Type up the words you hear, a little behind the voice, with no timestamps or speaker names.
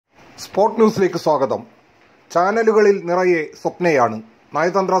Sport ന്യൂസിലേക്ക് സ്വാഗതം. ചാനലുകളിൽ നിറയെ സ്വപ്നയാണ്.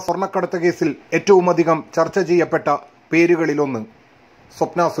 നയതന്ത്ര സ്വർണ്ണക്കടത്ത് കേസിൽ ഏറ്റവുമധികം ചർച്ച ചെയ്യപ്പെട്ട പേരുകളിലൊന്ന്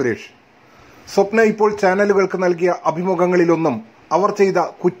സ്വപ്ന സുരേഷ്. സ്വപ്ന ഇപ്പോൾ ചാനലുകൾക്ക് നൽകിയ അഭിമുഖങ്ങളിലൊന്നും അവർ ചെയ്ത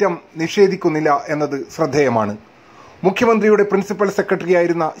കുറ്റം നിഷേധിക്കുന്നില്ല എന്നത് ശ്രദ്ധേയമാണ്. മുഖ്യമന്ത്രിയുടെ പ്രിൻസിപ്പൽ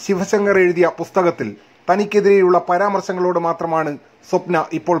സെക്രട്ടറിയായിരുന്ന ശിവശങ്കർ എഴുതിയ പുസ്തകത്തിൽ തനിക്കെതിരെയുള്ള പരാമർശങ്ങളോട് മാത്രമാണ് സ്വപ്ന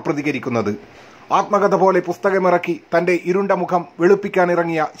ഇപ്പോൾ പ്രതികരിക്കുന്നത്. ആത്മകഥ പോലെ പുസ്തകമിറക്കി തന്റെ ഇരുണ്ട മുഖം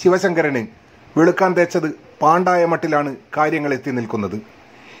വെളുപ്പിക്കാനിറങ്ങിയ ശിവശങ്കരന് വെളുക്കാൻ തേച്ചത് പാണ്ടായ മട്ടിലാണ് കാര്യങ്ങൾ എത്തി നിൽക്കുന്നത്.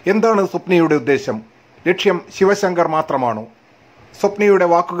 എന്താണ് സ്വപ്നയുടെ ഉദ്ദേശം? ലക്ഷ്യം ശിവശങ്കർ മാത്രമാണോ? സ്വപ്നയുടെ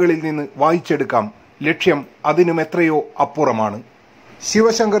വാക്കുകളിൽ നിന്ന് വായിച്ചെടുക്കാം, ലക്ഷ്യം അതിനും എത്രയോ അപ്പുറമാണ്.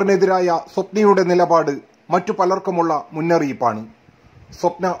 ശിവശങ്കറിനെതിരായ സ്വപ്നയുടെ നിലപാട് മറ്റു പലർക്കുമുള്ള മുന്നറിയിപ്പാണ്.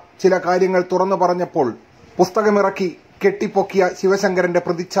 സ്വപ്ന ചില കാര്യങ്ങൾ തുറന്നു പറഞ്ഞപ്പോൾ പുസ്തകമിറക്കി കെട്ടിപ്പൊക്കിയ ശിവശങ്കരന്റെ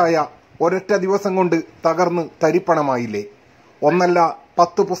പ്രതിച്ഛായ ഒരൊറ്റ ദിവസം കൊണ്ട് തകർന്ന് തരിപ്പണമായില്ലേ? ഒന്നല്ല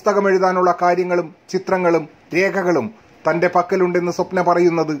 10 പുസ്തകം എഴുതാനുള്ള കാര്യങ്ങളും ചിത്രങ്ങളും രേഖകളും തന്റെ പക്കലുണ്ടെന്ന് സ്വപ്ന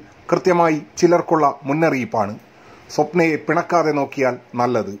പറയുന്നത് കൃത്യമായി ചിലർക്കുള്ള മുന്നറിയിപ്പാണ്. സ്വപ്നയെ പിണക്കാതെ നോക്കിയാൽ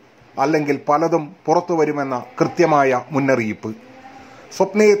നല്ലത്, അല്ലെങ്കിൽ പലതും പുറത്തു വരുമെന്ന കൃത്യമായ മുന്നറിയിപ്പ്.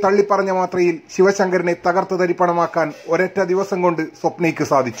 സ്വപ്നയെ തള്ളിപ്പറഞ്ഞ മാത്രയിൽ ശിവശങ്കരനെ തകർത്ത് തരിപ്പണമാക്കാൻ ഒരൊറ്റ ദിവസം കൊണ്ട് സ്വപ്നയ്ക്ക്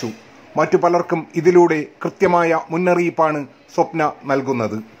സാധിച്ചു. മറ്റു പലർക്കും ഇതിലൂടെ കൃത്യമായ മുന്നറിയിപ്പാണ് സ്വപ്ന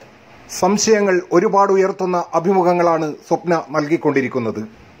നൽകുന്നത്. സംശയങ്ങൾ ഒരുപാട് ഉയർത്തുന്ന അഭിമുഖങ്ങളാണ് സ്വപ്ന നൽകിക്കൊണ്ടിരിക്കുന്നത്.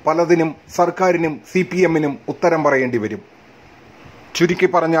 പലതിനും സർക്കാരിനും CPM-നും ഉത്തരം പറയേണ്ടി വരും. ചുരുക്കി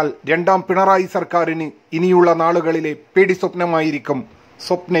പറഞ്ഞാൽ രണ്ടാം പിണറായി സർക്കാരിന് ഇനിയുള്ള നാളുകളിലെ പേടി സ്വപ്നമായിരിക്കും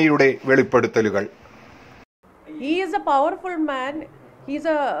സ്വപ്നയുടെ വെളിപ്പെടുത്തലുകൾ. He is a powerful man. He is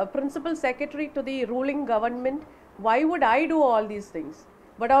a principal secretary to the ruling government. Why would I do all these things?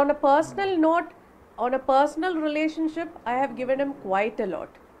 But on a personal note, on a personal relationship, I have given him quite a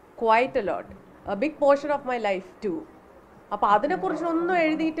lot. A big portion of my life too. അപ്പോൾ അതിനെക്കുറിച്ചൊന്നും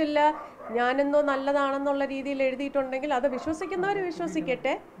എഴുതിയിട്ടില്ല. ഞാനെന്തോ നല്ലതാണെന്നുള്ള രീതിയിൽ എഴുതിയിട്ടുണ്ടെങ്കിൽ അത് വിശ്വസിക്കുന്നവർ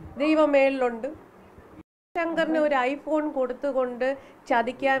വിശ്വസിക്കട്ടെ, ദൈവമേളിലുണ്ട്. ശങ്കറിന് ഒരു iPhone കൊടുത്തുകൊണ്ട്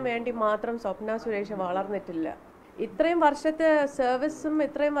ചതിക്കാൻ വേണ്ടി മാത്രം സ്വപ്ന സുരേഷ് വളർന്നിട്ടില്ല. ഇത്രയും വർഷത്തെ സർവീസും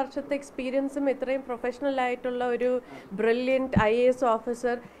ഇത്രയും വർഷത്തെ എക്സ്പീരിയൻസും ഇത്രയും പ്രൊഫഷണൽ ആയിട്ടുള്ള ഒരു ബ്രില്യൻറ്റ് IAS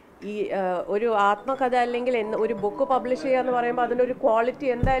ഓഫീസർ ഈ ഒരു ആത്മകഥ അല്ലെങ്കിൽ ഒരു ബുക്ക് പബ്ലിഷ് ചെയ്യുക എന്ന് പറയുമ്പോൾ അതിൻ്റെ ഒരു ക്വാളിറ്റി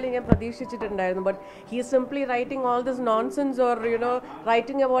എന്തായാലും ഞാൻ പ്രതീക്ഷിച്ചിട്ടുണ്ടായിരുന്നു. But he simply writing all this nonsense or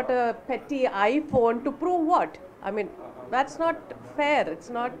writing about A petty iPhone to prove what? I mean that's not fair.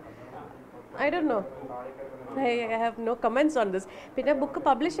 It's not, I don't know, I have no comments on this. പിന്നെ book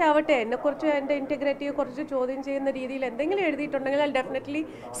publish ആവട്ടെ, എന്നെക്കുറിച്ച് എൻ്റെ ഇൻറ്റഗ്രിറ്റിയെ കുറിച്ച് ചോദ്യം ചെയ്യുന്ന രീതിയിൽ എന്തെങ്കിലും എഴുതിയിട്ടുണ്ടെങ്കിൽ I definitely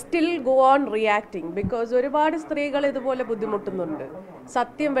still go on reacting. Because ഒരുപാട് സ്ത്രീകൾ ഇതുപോലെ ബുദ്ധിമുട്ടുന്നുണ്ട്.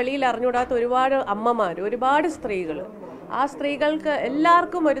 സത്യം വെളിയിൽ അറിഞ്ഞുകൂടാത്ത ഒരുപാട് അമ്മമാർ, ഒരുപാട് സ്ത്രീകൾ. ആ സ്ത്രീകൾക്ക്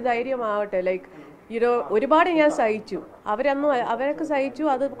എല്ലാവർക്കും ഒരു ധൈര്യമാവട്ടെ. ലൈക്ക് ഒരുപാട് ഞാൻ സഹിച്ചു, അവരൊക്കെ സഹിച്ചു.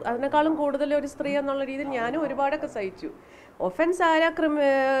 അതിനേക്കാളും കൂടുതൽ ഒരു സ്ത്രീ എന്നുള്ള രീതിയിൽ ഞാനും ഒരുപാടൊക്കെ സഹിച്ചു. ഒഫൻസ് ആരാ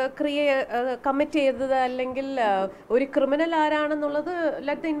കമ്മിറ്റ് ചെയ്തത് അല്ലെങ്കിൽ ഒരു criminal ആരാണെന്നുള്ളത്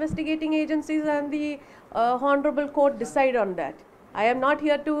let the investigating agencies and the honourable court decide on that. I am not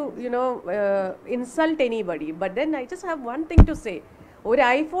here to insult anybody, but then I just have one thing to say. ഒരു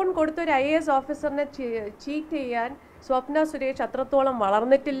ഐഫോൺ കൊടുത്ത ഒരു IAS ഓഫീസറിനെ cheat ചെയ്യാൻ സ്വപ്ന സുരേഷ് അത്രത്തോളം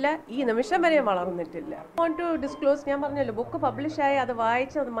വളർന്നിട്ടില്ല, ഈ നിമിഷം വരെ വളർന്നിട്ടില്ല. Want to disclose, ഞാൻ പറഞ്ഞല്ലോ ബുക്ക് പബ്ലിഷായി അത്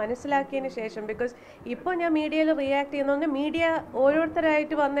വായിച്ച് അത് മനസ്സിലാക്കിയതിന് ശേഷം, ബിക്കോസ് ഇപ്പോൾ ഞാൻ മീഡിയയിൽ റിയാക്ട് ചെയ്യുന്നതുകൊണ്ട് മീഡിയ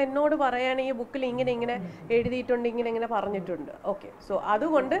ഓരോരുത്തരായിട്ട് വന്ന് എന്നോട് പറയുകയാണ് ഈ ബുക്കിൽ ഇങ്ങനെ എഴുതിയിട്ടുണ്ട്, ഇങ്ങനെ പറഞ്ഞിട്ടുണ്ട്. ഓക്കെ, സോ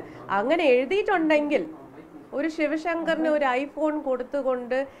അതുകൊണ്ട് അങ്ങനെ എഴുതിയിട്ടുണ്ടെങ്കിൽ ഒരു ശിവശങ്കറിന് ഒരു ഐഫോൺ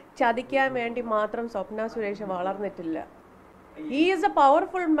കൊടുത്തുകൊണ്ട് ചതിക്കാൻ വേണ്ടി മാത്രം Swapna Suresh വളർന്നിട്ടില്ല. He is a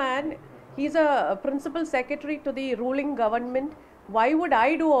powerful man. He is a principal secretary to the ruling government. Why would I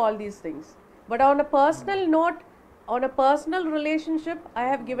do all these things? But on a personal note, on a personal relationship, I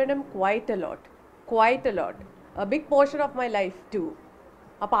have given him quite a lot. A big portion of my life too.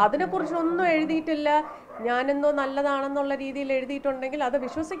 അപ്പോൾ അതിനെക്കുറിച്ചൊന്നും എഴുതിയിട്ടില്ല. ഞാനെന്തോ നല്ലതാണെന്നുള്ള രീതിയിൽ എഴുതിയിട്ടുണ്ടെങ്കിൽ അത്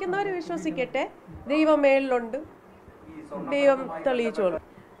വിശ്വസിക്കുന്നവർ വിശ്വസിക്കട്ടെ, ദൈവമേളിലുണ്ട്, ദൈവം തെളിയിച്ചോളും.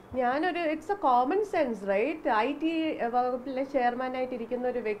 It's A common sense, right? IT വകുപ്പിലെ ചെയർമാനായിട്ടിരിക്കുന്ന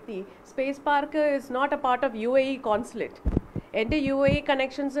ഒരു വ്യക്തി, space park is not A part of UAE consulate. എൻ്റെ UAE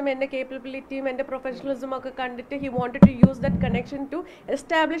കണക്ഷൻസും എൻ്റെ കേപ്പബിലിറ്റിയും എൻ്റെ പ്രൊഫഷണലിസം ഒക്കെ കണ്ടിട്ട് he wanted to use that connection to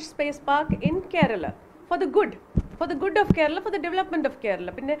establish space park in Kerala for the good of Kerala, for the development of Kerala.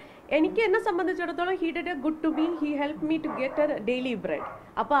 പിന്നെ എന്നെ സംബന്ധിച്ചിടത്തോളം he did A good to me, he help me to get A daily bread.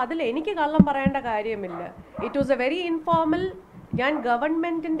 അപ്പോൾ അതിൽ എനിക്ക് കള്ളം പറയേണ്ട കാര്യമില്ല. It was A very informal ഞാൻ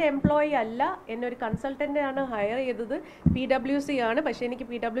ഗവൺമെൻറ്റിൻ്റെ എംപ്ലോയി അല്ല, എന്നെ ഒരു കൺസൾട്ടൻ്റാണ് ഹയർ ചെയ്തത്, PWC ആണ്. പക്ഷേ എനിക്ക്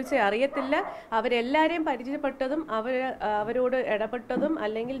PWC അറിയത്തില്ല. അവരെല്ലാവരെയും പരിചയപ്പെട്ടതും അവരോട് ഇടപെട്ടതും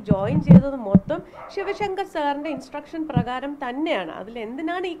അല്ലെങ്കിൽ ജോയിൻ ചെയ്തതും മൊത്തം ശിവശങ്കർ സാറിൻ്റെ ഇൻസ്ട്രക്ഷൻ പ്രകാരം തന്നെയാണ്. അതിൽ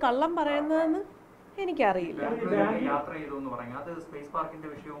എന്തിനാണ് ഈ കള്ളം പറയുന്നതെന്ന് എനിക്കറിയില്ല.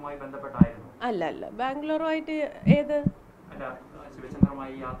 അല്ല ബാംഗ്ലൂരുമായിട്ട് ഏത്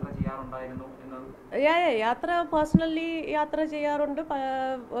യാത്ര പേഴ്സണലി യാത്ര ചെയ്യാറുണ്ട്,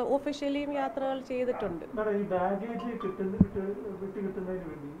 ഒഫീഷ്യലിയും യാത്രകൾ ചെയ്തിട്ടുണ്ട്.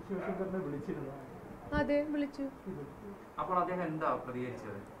 അതെ, വിളിച്ചു.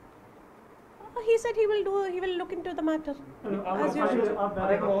 He said he will look into the matter as usual.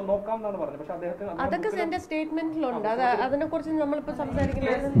 അതൊക്കെ എന്റെ സ്റ്റേറ്റ്മെന്റിലുണ്ട്. അതിനെ കുറിച്ച് നമ്മളിപ്പോ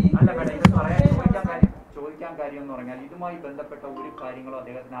സംസാരിക്കുന്നത്. ചോദിക്കാൻ കാര്യം എന്ന് പറഞ്ഞാൽ ഇതുമായി ബന്ധപ്പെട്ട ഒരു കാര്യങ്ങളും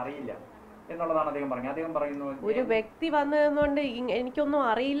അദ്ദേഹത്തിന് അറിയില്ല എന്നുള്ളതാണ് അദ്ദേഹം പറഞ്ഞത്. അദ്ദേഹം പറയുന്നു, ഒരു വ്യക്തി വന്നതുകൊണ്ട് എനിക്കൊന്നും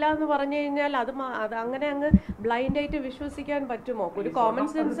അറിയില്ല എന്ന് പറഞ്ഞു കഴിഞ്ഞാൽ അത് അങ്ങനെ അങ്ങ് ബ്ലൈൻഡ് ആയിട്ട് വിശ്വസിക്കാൻ പറ്റുമോ? ഒരു കോമൺ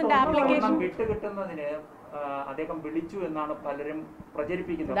സെൻസിന്റെ ആപ്ലിക്കേഷൻ കിട്ടുന്നതിന് അദ്ദേഹം വിളിച്ചു എന്നാണ് പലരും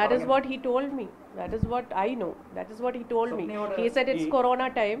പ്രചരിപ്പിക്കുന്നത്. That is what he told me. That is what I know. That is what he told me. He said it's corona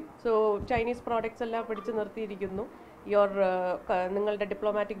time, so Chinese products എല്ലാം പിടിച്ചു നിർത്തിയിരിക്കുന്നു. നിങ്ങളുടെ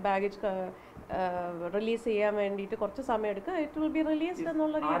ഡിപ്ലോമാറ്റിക് ബാഗേജ് റിലീസ് ചെയ്യാൻ വേണ്ടിയിട്ട് കുറച്ച് സമയം എടുക്കുക. ഇറ്റ് വിൽ ബി റിലീസ്ഡ്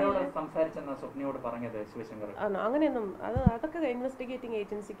എന്നുള്ള രീതിയിൽ അങ്ങനെയൊന്നും അതൊക്കെ ഇൻവെസ്റ്റിഗേറ്റിംഗ്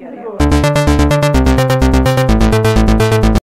ഏജൻസിക്ക് അറിയാം.